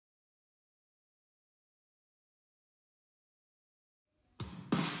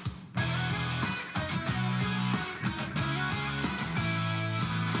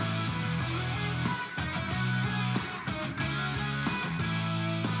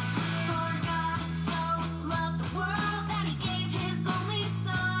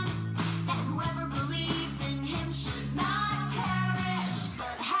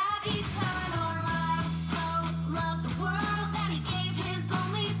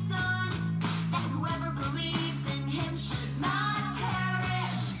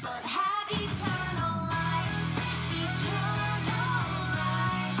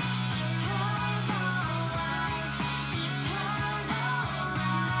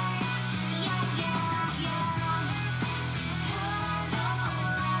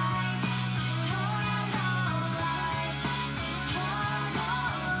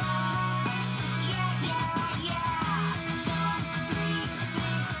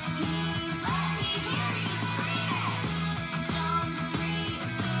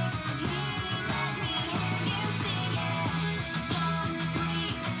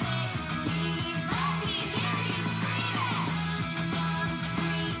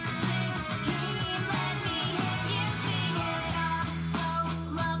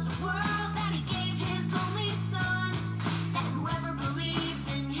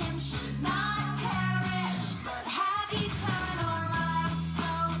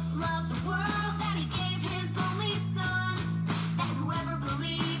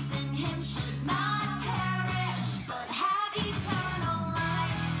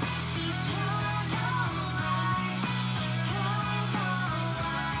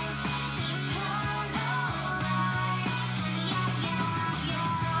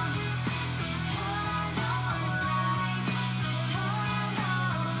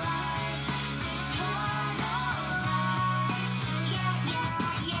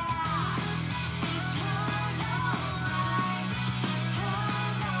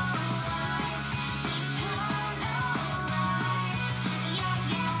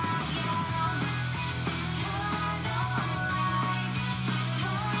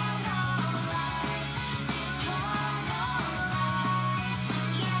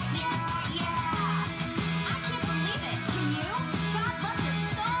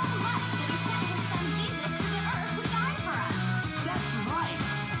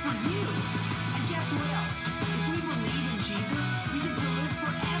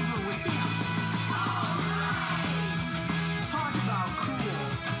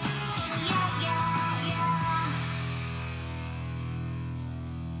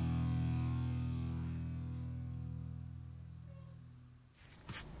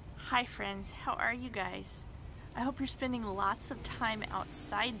Hi friends, how are you guys? I hope you're spending lots of time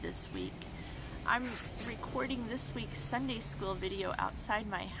outside this week. I'm recording this week's Sunday school video outside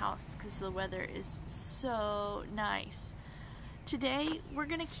my house because the weather is so nice. Today we're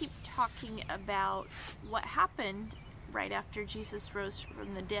going to keep talking about what happened right after Jesus rose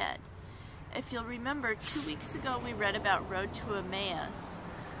from the dead. If you'll remember, 2 weeks ago we read about Road to Emmaus.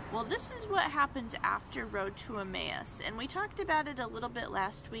 Well, this is what happens after Road to Emmaus, and we talked about it a little bit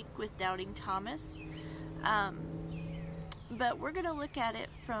last week with Doubting Thomas, but we're going to look at it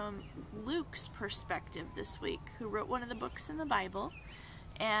from Luke's perspective this week, who wrote one of the books in the Bible,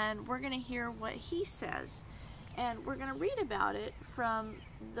 and we're going to hear what he says, and we're going to read about it from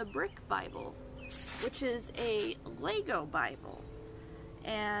the Brick Bible, which is a Lego Bible,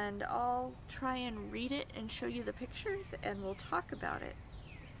 and I'll try and read it and show you the pictures, and we'll talk about it.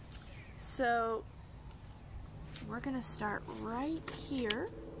 So we're going to start right here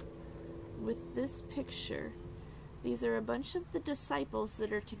with this picture. These are a bunch of the disciples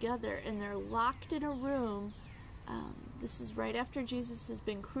that are together and they're locked in a room. This is right after Jesus has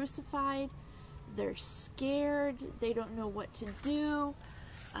been crucified. They're scared. They don't know what to do.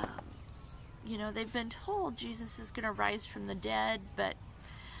 You know, they've been told Jesus is going to rise from the dead, but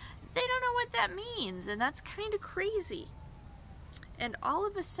they don't know what that means, and that's kind of crazy. And all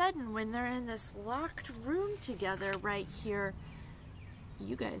of a sudden, when they're in this locked room together right here,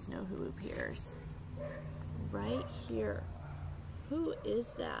 you guys know who appears. Right here. Who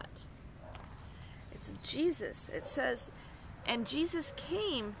is that? It's Jesus. It says, "And Jesus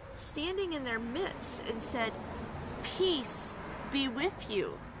came, standing in their midst, and said, 'Peace be with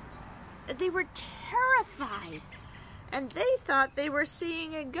you.'" And they were terrified. And they thought they were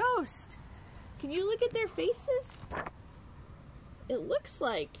seeing a ghost. Can you look at their faces? It looks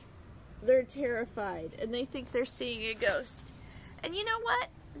like they're terrified and they think they're seeing a ghost. And you know what?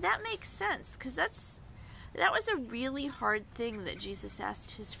 That makes sense, because that was a really hard thing that Jesus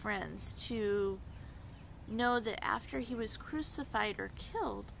asked his friends, to know that after he was crucified or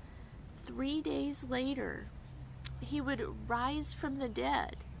killed, 3 days later, he would rise from the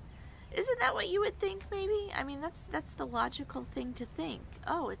dead. Isn't that what you would think, maybe? I mean, that's the logical thing to think.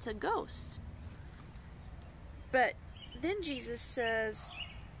 Oh, it's a ghost. But then Jesus says,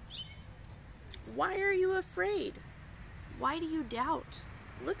 "Why are you afraid? Why do you doubt?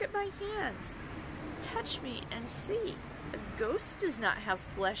 Look at my hands. Touch me and see. A ghost does not have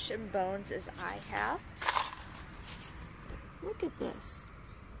flesh and bones as I have." Look at this.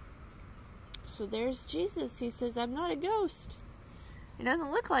 So there's Jesus. He says, "I'm not a ghost." He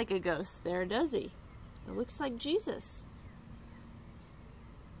doesn't look like a ghost there, does he? It looks like Jesus.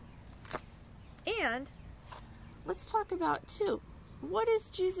 And let's talk about, too, what is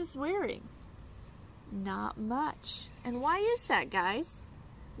Jesus wearing? Not much. And why is that, guys?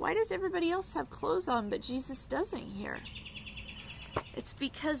 Why does everybody else have clothes on but Jesus doesn't here? It's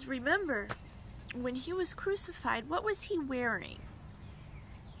because, remember, when he was crucified, what was he wearing?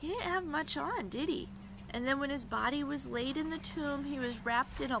 He didn't have much on, did he? And then when his body was laid in the tomb, he was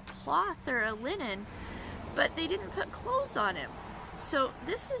wrapped in a cloth or a linen, but they didn't put clothes on him. So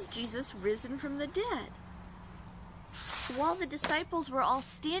this is Jesus risen from the dead. While the disciples were all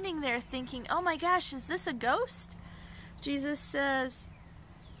standing there thinking, "Oh my gosh, is this a ghost?" Jesus says,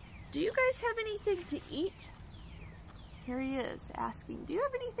 "Do you guys have anything to eat?" Here he is asking, "Do you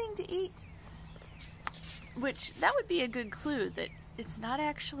have anything to eat?" Which, that would be a good clue that it's not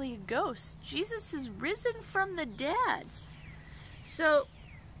actually a ghost. Jesus is risen from the dead. So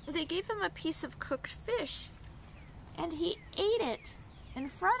they gave him a piece of cooked fish and he ate it in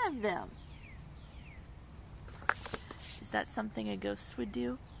front of them. Is that something a ghost would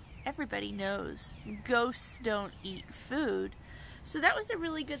do? Everybody knows ghosts don't eat food. So that was a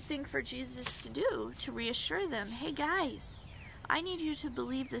really good thing for Jesus to do, to reassure them, "Hey guys, I need you to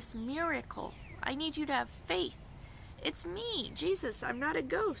believe this miracle. I need you to have faith. It's me, Jesus. I'm not a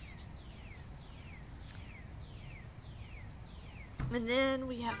ghost." And then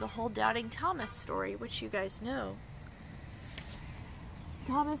we have the whole Doubting Thomas story, which you guys know.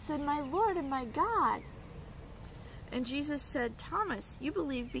 Thomas said, "My Lord and my God." And Jesus said, "Thomas, you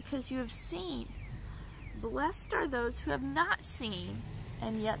believe because you have seen. Blessed are those who have not seen,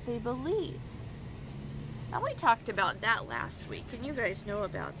 and yet they believe." Now, we talked about that last week, and you guys know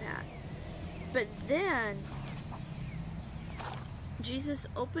about that. But then Jesus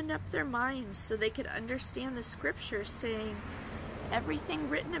opened up their minds so they could understand the scriptures, saying, "Everything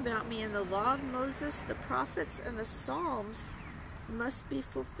written about me in the law of Moses, the prophets, and the Psalms must be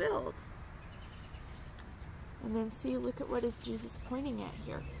fulfilled." And then see, look at what is Jesus pointing at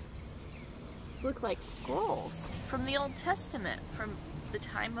here. look like scrolls from the Old Testament, from the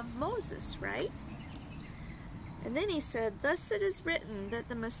time of Moses, right? And then he said, "Thus it is written that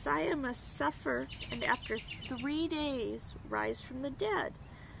the Messiah must suffer and after 3 days rise from the dead.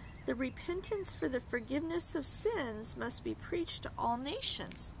 The repentance for the forgiveness of sins must be preached to all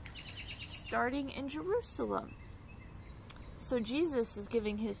nations, starting in Jerusalem." So Jesus is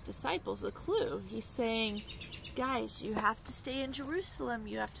giving his disciples a clue. He's saying, guys, you have to stay in Jerusalem.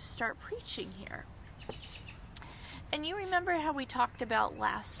 You have to start preaching here. And you remember how we talked about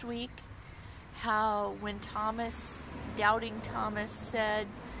last week, how when doubting Thomas said,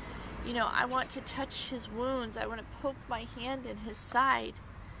 you know, I want to touch his wounds. I want to poke my hand in his side.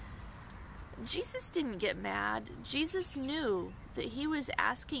 Jesus didn't get mad. Jesus knew that he was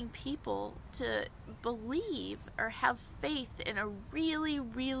asking people to believe or have faith in a really,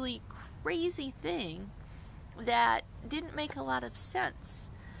 really crazy thing that didn't make a lot of sense.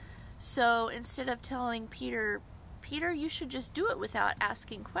 So instead of telling Peter, you should just do it without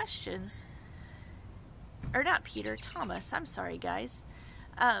asking questions, or not Peter, Thomas, I'm sorry guys,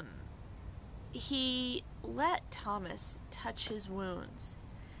 he let Thomas touch his wounds.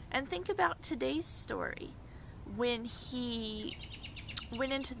 And think about today's story. When he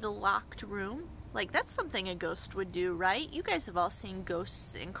went into the locked room, like that's something a ghost would do, right? You guys have all seen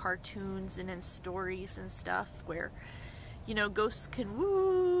ghosts in cartoons and in stories and stuff where, you know, ghosts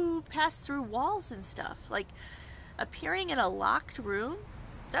can pass through walls and stuff. Like appearing in a locked room,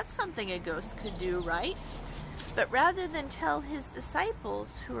 that's something a ghost could do, right? But rather than tell his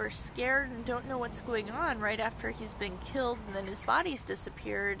disciples, who are scared and don't know what's going on right after he's been killed and then his body's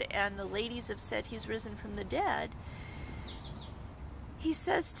disappeared and the ladies have said he's risen from the dead, he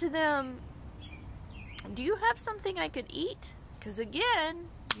says to them, do you have something I could eat? Because again,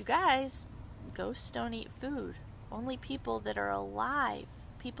 you guys, ghosts don't eat food. Only people that are alive,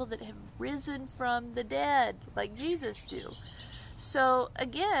 people that have risen from the dead, like Jesus do. So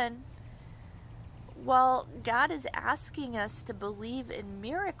again, while God is asking us to believe in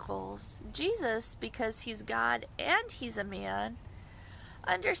miracles, Jesus, because he's God and he's a man,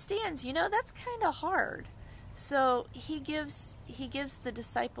 understands, you know, that's kind of hard. So he gives the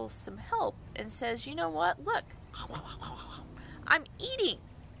disciples some help and says, you know what, look, I'm eating.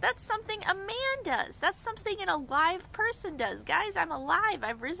 That's something a man does. That's something an alive person does. Guys, I'm alive.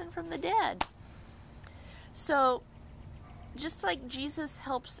 I've risen from the dead. So just like Jesus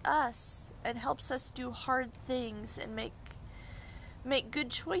helps us and helps us do hard things and make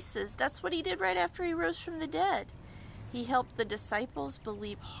good choices, that's what he did right after he rose from the dead. He helped the disciples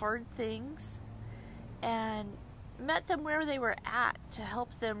believe hard things and met them where they were at to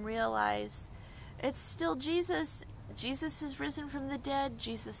help them realize it's still Jesus. Jesus is risen from the dead.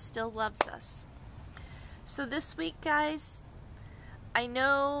 Jesus still loves us. So this week, guys, I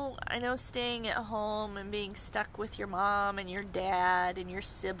know staying at home and being stuck with your mom and your dad and your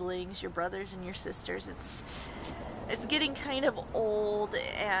siblings, your brothers and your sisters, it's getting kind of old,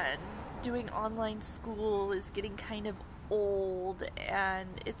 and doing online school is getting kind of old, and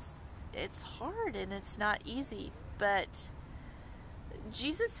it's hard and it's not easy, but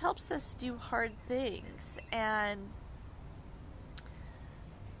Jesus helps us do hard things. And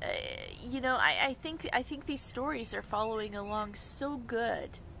you know, I think these stories are following along so good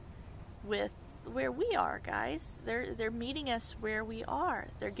with where we are, guys. They're meeting us where we are.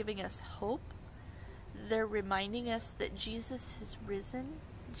 They're giving us hope. They're reminding us that Jesus has risen.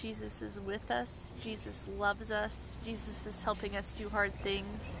 Jesus is with us. Jesus loves us. Jesus is helping us do hard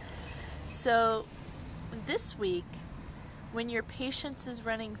things. So this week, when your patience is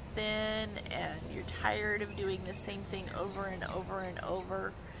running thin and you're tired of doing the same thing over and over and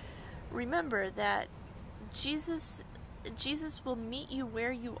over, remember that Jesus will meet you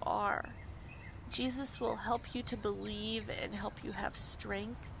where you are. Jesus will help you to believe and help you have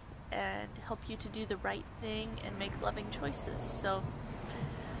strength and help you to do the right thing and make loving choices. So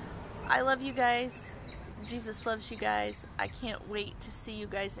I love you guys. Jesus loves you guys. I can't wait to see you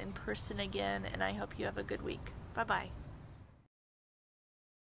guys in person again, and I hope you have a good week. Bye-bye.